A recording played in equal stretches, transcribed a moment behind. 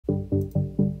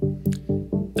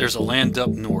There's a land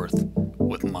up north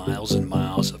with miles and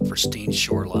miles of pristine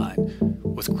shoreline,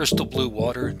 with crystal blue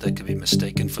water that could be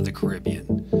mistaken for the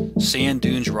Caribbean, sand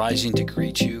dunes rising to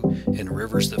greet you, and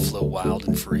rivers that flow wild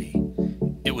and free.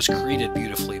 It was created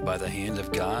beautifully by the hand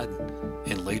of God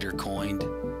and later coined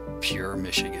Pure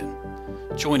Michigan.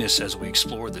 Join us as we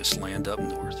explore this land up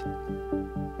north.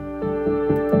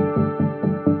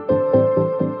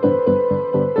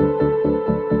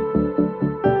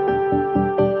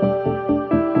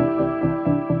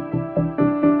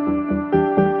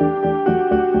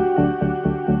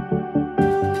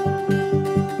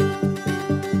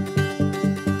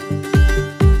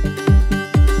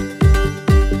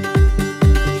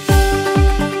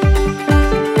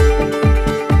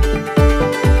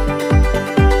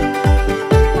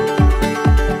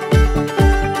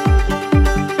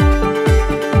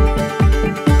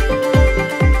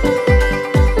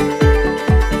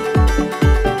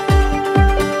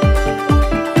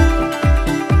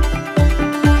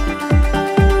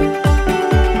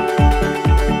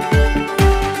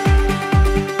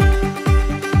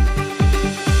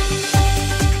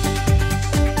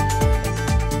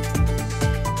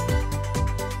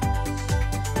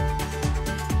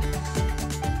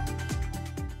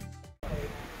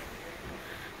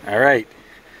 All right,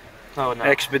 oh, no.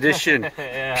 Expedition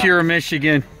Yeah. Pure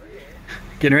Michigan,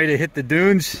 getting ready to hit the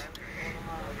dunes.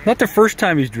 Not the first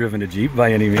time he's driven a Jeep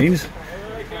by any means.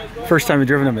 First time he's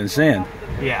driven them in sand.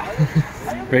 Yeah.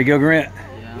 Ready to go, Grant?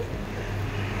 Yeah.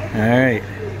 All right.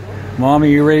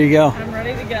 Mommy, you ready to go? I'm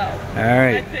ready to go. All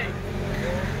right. I think.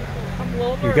 I'm a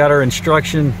little We've got our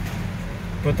instruction.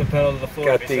 Put the pedal to the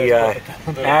floor. Got the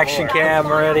action cam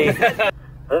ready.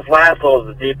 This last hole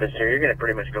is the deepest here. You're going to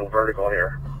pretty much go vertical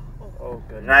here. Oh,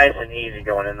 goodness. Nice and easy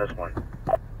going in this one.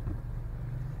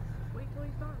 Wait till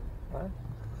he's done. What?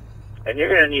 And you're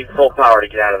going to need full power to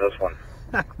get out of this one.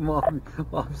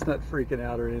 Mom's not freaking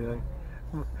out or anything.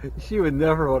 She would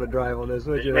never want to drive on this,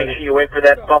 would Just you? make sure you wait for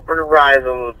that bumper to rise a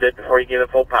little bit before you give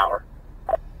it full power.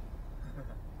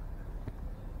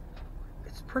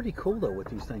 It's pretty cool though what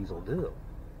these things will do.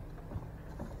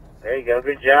 There you go.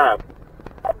 Good job.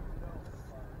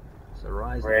 It's a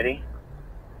rise. Ready?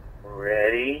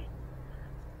 Ready?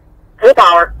 Full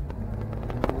power.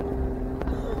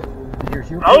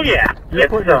 Oh yeah. You're Get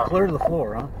putting her some. clear to the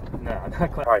floor, huh? No,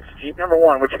 not quite. All right, so Jeep number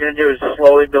one, what you're going to do is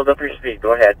slowly build up your speed.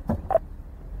 Go ahead.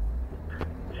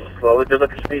 Just slowly build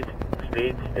up your speed.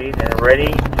 Speed, and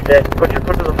ready, set, put your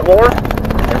foot to the floor,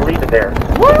 and leave it there.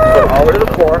 Woo! Put all the way to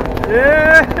the floor.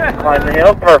 Yeah! Climb the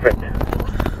hill, perfect.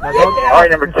 All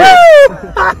right, number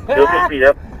two. Build your speed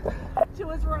up. To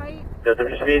his right. Build up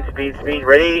your speed,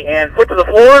 ready, and foot to the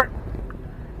floor.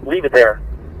 Leave it there.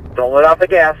 Don't let off the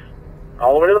gas.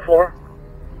 All the way to the floor.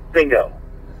 Bingo.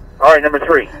 All right, number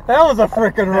three. That was a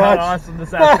freaking How rush. awesome does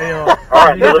that feel? All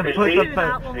right, You build have up to your put speed.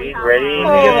 the Speed, ready,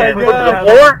 Oh, and my foot to the God.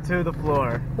 floor. To the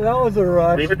floor. That was a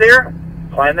rush. Leave it there.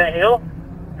 Climb that hill.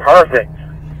 Perfect.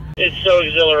 It's so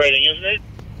exhilarating, isn't it?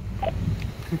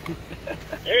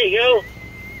 There you go.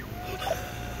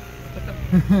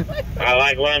 I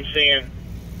like what I'm seeing.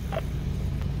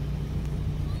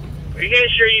 Are you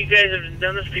guys sure you guys have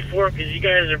done this before? Because you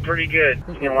guys are pretty good.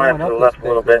 You can line up to the left a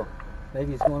little bit.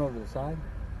 Maybe it's going over the side.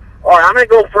 All right, I'm going to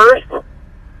go first.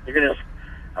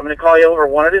 I'm going to call you over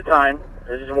one at a time.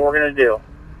 This is what we're going to do.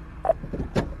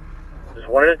 Just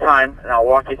one at a time, and I'll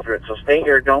walk you through it. So stay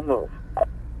here, don't move.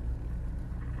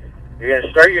 You're going to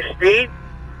start your speed.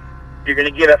 You're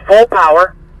going to give it full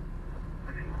power.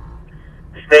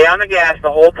 Stay on the gas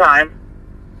the whole time.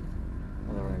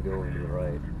 And then we're going to go over to the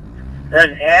right.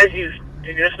 Then as you're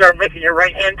going to start making your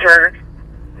right-hand turn.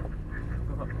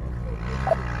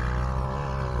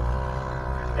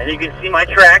 And you can see my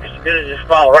tracks. You're going to just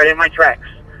follow right in my tracks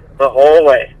the whole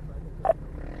way.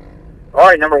 All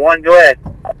right, number one, go ahead.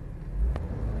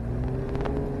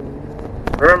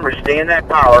 Remember, stay in that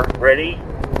power. Ready?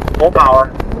 Full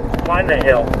power. Climb the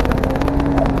hill.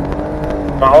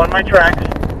 Follow in my tracks.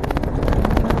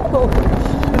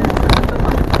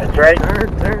 That's right.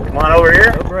 Turn. Come on over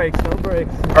here. No brakes, no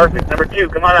brakes. Perfect. Number two,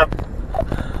 come on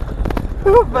up.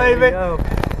 Ooh, baby. Go.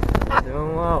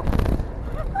 Doing well.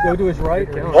 Go to his right.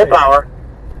 Full power.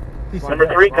 Number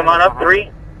three, come on up. Three.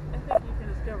 I think you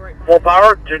can just go right. Full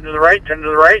power. Turn to the right. Turn to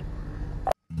the right.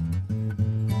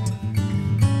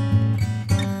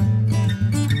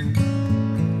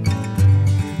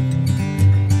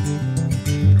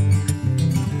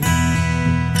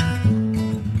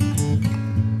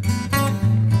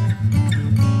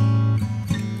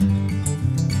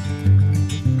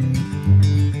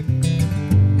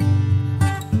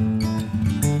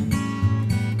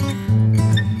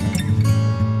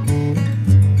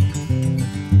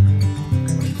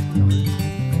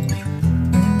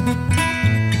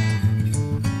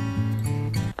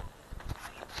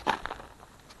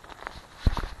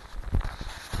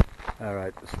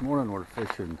 We're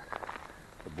fishing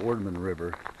the Boardman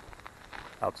River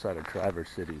outside of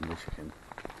Traverse City, Michigan.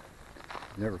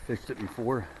 Never fished it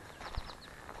before.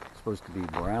 It's supposed to be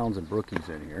browns and brookies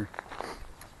in here,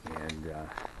 and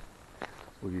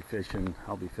we'll be fishing.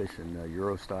 I'll be fishing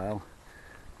Euro style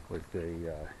with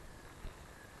a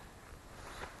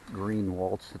green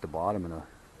waltz at the bottom and a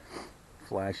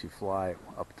flashy fly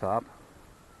up top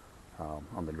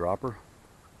on the dropper.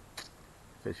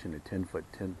 Fishing a 10 foot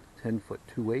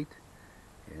 2/8,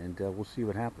 and we'll see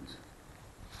what happens.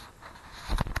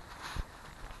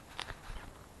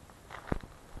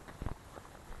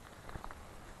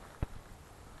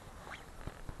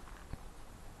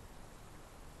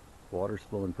 Water's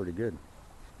flowing pretty good.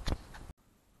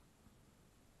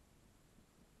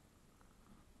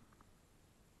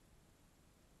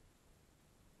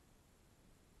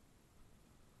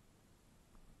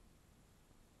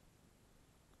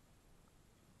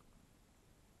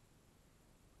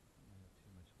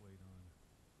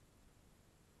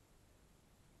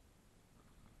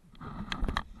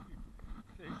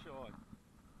 Fish on.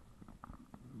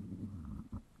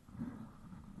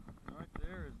 Right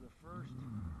there is the first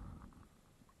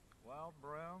wild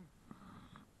brown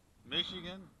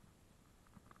Michigan.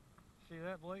 See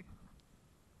that, Blake?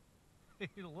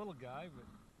 He's a little guy, but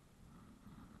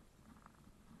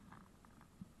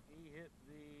he hit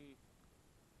the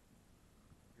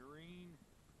green.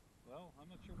 Well, I'm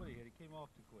not sure what he hit. He came off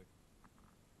too quick.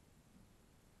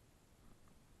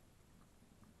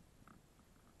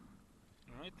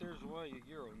 Alright, there's why you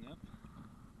Euro nymph.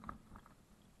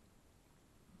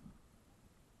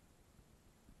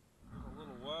 There's a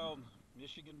little wild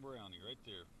Michigan brownie right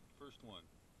there. First one.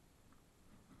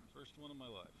 First one of my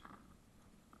life.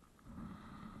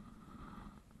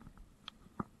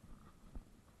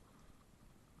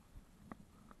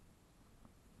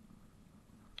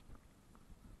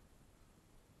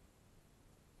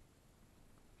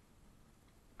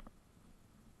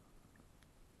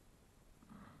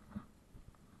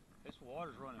 This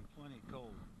water's running plenty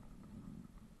cold.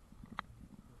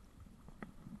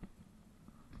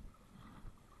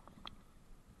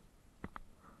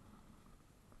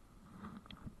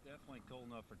 Definitely cold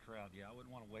enough for trout. Yeah, I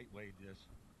wouldn't want to wade this.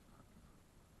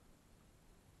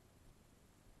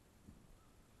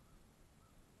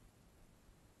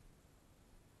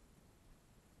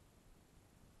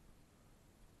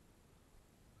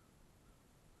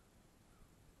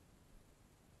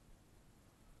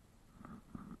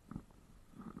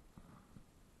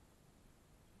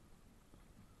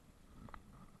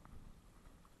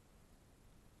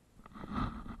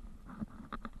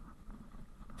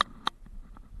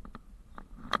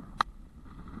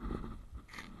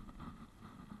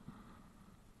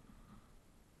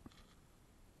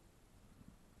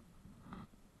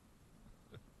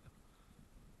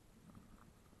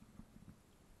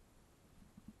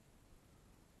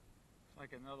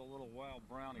 Like another little wild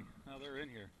brownie. Now they're in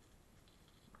here.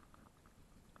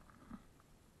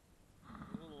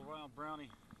 A little wild brownie,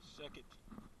 second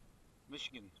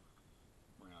Michigan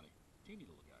brownie. Teeny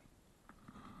little guy.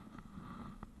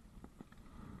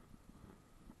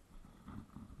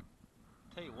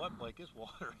 Tell you what, Blake, this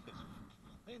water is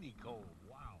plenty cold.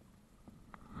 Wow.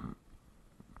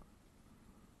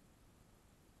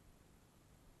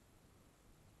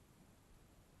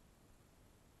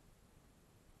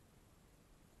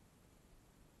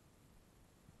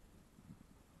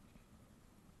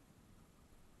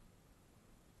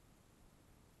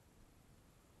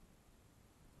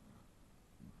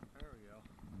 There we go.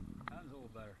 That's a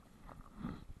little better.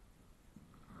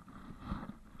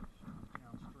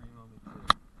 Downstream on me too.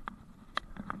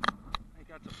 I think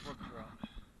that's a brook trout.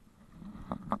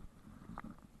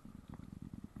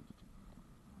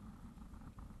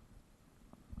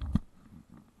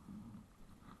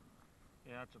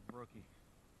 Yeah, that's a brookie.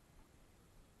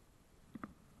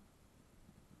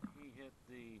 He hit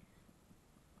the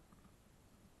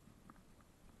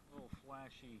little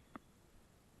flashy,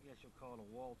 I guess you'll call it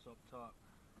a waltz up top.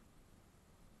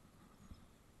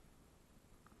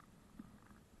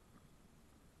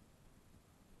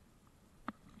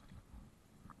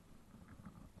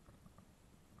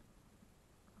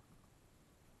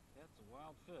 That's a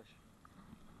wild fish.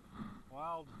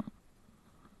 Wild,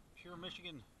 pure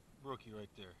Michigan brookie right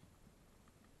there.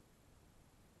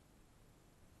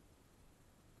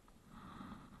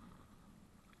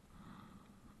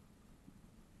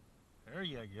 There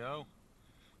you go.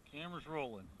 Camera's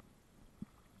rolling.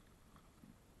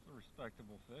 It's a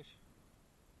respectable fish.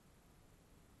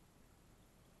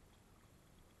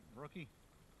 Brookie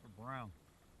or brown?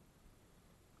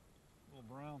 A little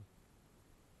brown.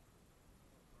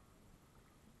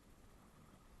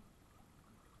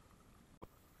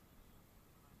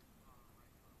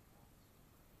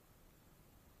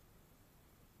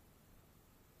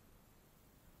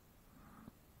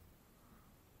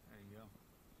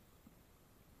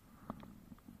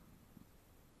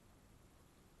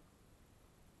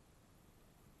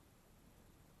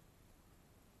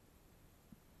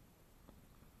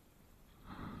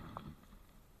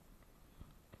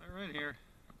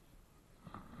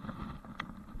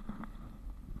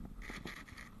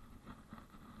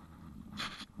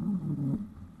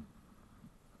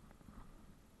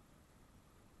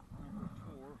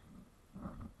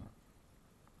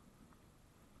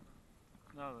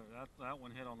 That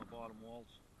one hit on the bottom walls.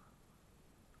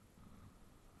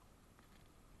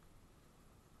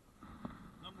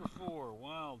 Number 4,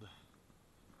 wild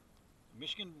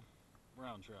Michigan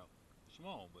brown trout.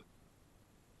 Small, but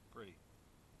pretty.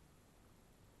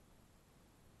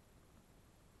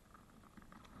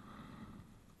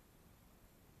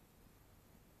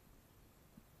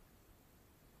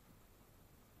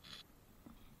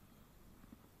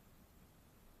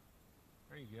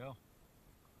 There you go.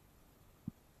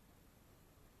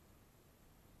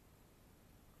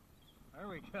 There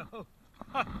we go.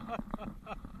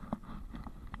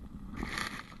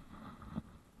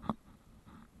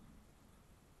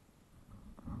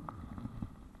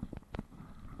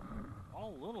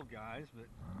 All little guys, but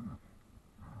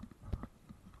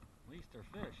at least they're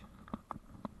fish.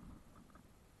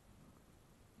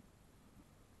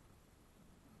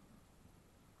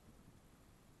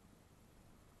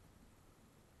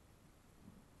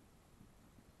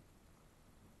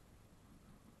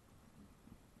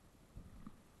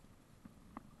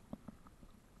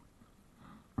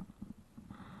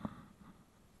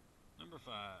 Number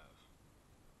 5.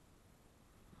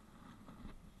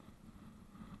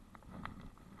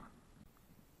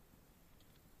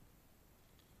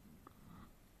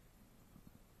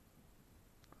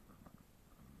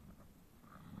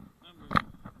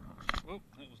 Oh,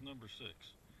 that was number 6.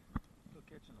 Still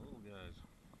catching the little guys.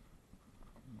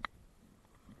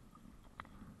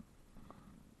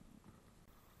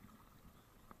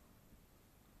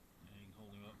 Yeah, you can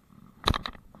hold him up.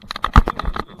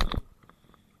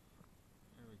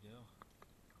 There we go.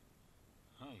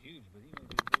 Not huge, but he may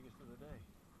be the biggest of the day.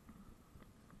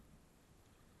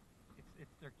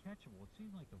 They're catchable. It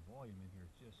seems like the volume in here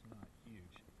is just not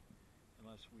huge,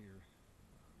 unless we're.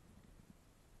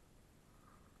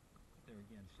 There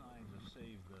again, signs have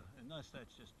saved the, unless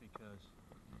that's just because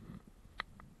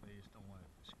they just don't want it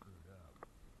screwed up.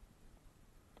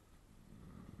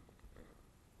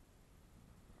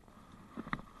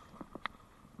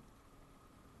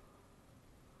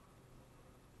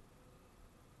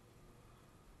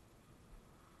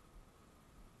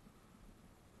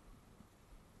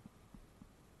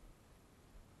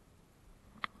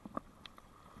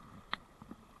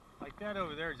 Like that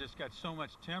over there just got so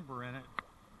much timber in it.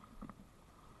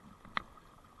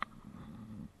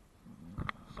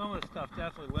 Some of the stuff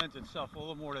definitely lends itself a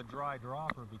little more to dry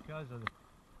dropper because of the,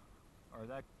 or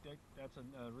that's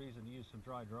a reason to use some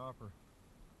dry dropper.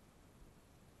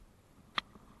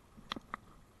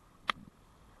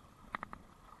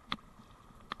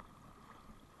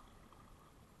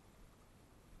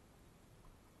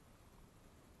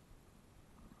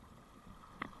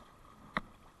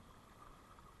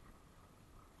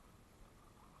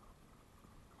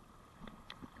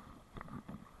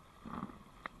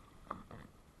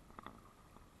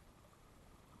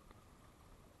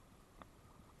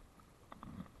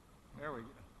 There we go.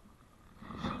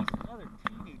 Jeez, another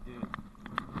teeny dude.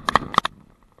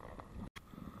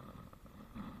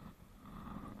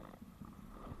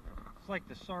 It's like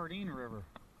the Sardine River.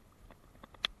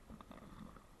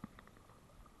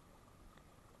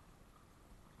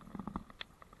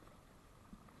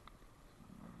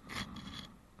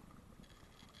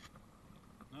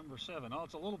 Number 7. Oh,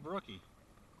 it's a little brookie.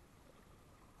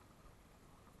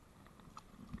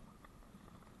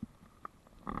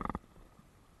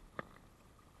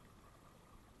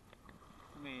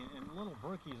 I mean, and little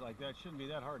brookies like that shouldn't be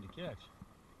that hard to catch.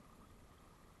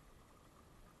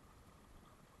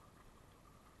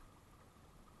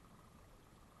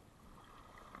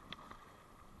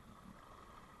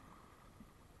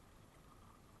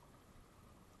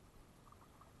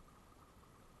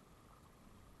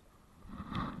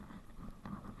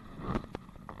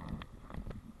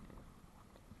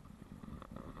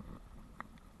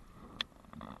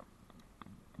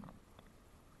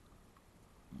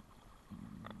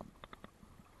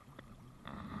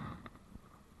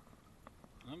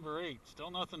 Number 8,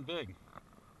 still nothing big.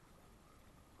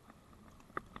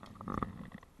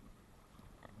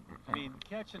 I mean,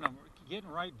 catching them, getting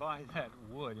right by that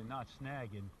wood and not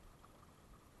snagging.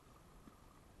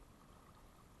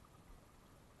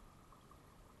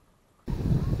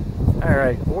 All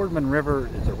right, Boardman River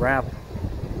is a wrap.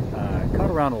 Caught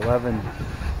around 11.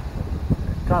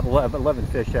 Caught 11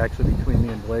 fish actually between me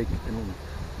and Blake in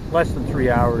less than 3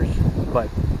 hours, but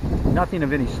nothing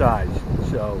of any size.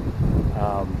 So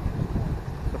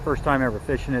it's the first time ever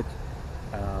fishing it.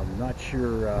 Not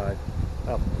sure.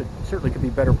 It certainly could be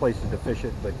better places to fish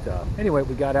it, but anyway,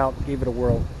 we got out, gave it a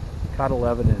whirl, caught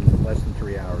 11 in less than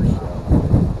 3 hours.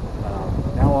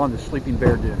 So now on to Sleeping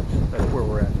Bear Dunes. That's where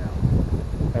we're at now.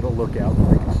 At a lookout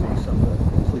where we can see some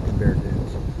of the Sleeping Bear Dunes.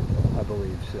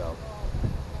 believe so.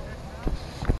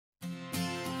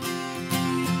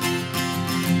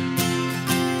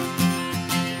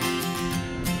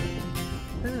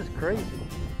 This is crazy.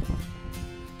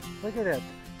 Look at that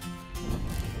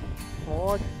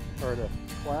fog, or the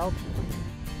clouds.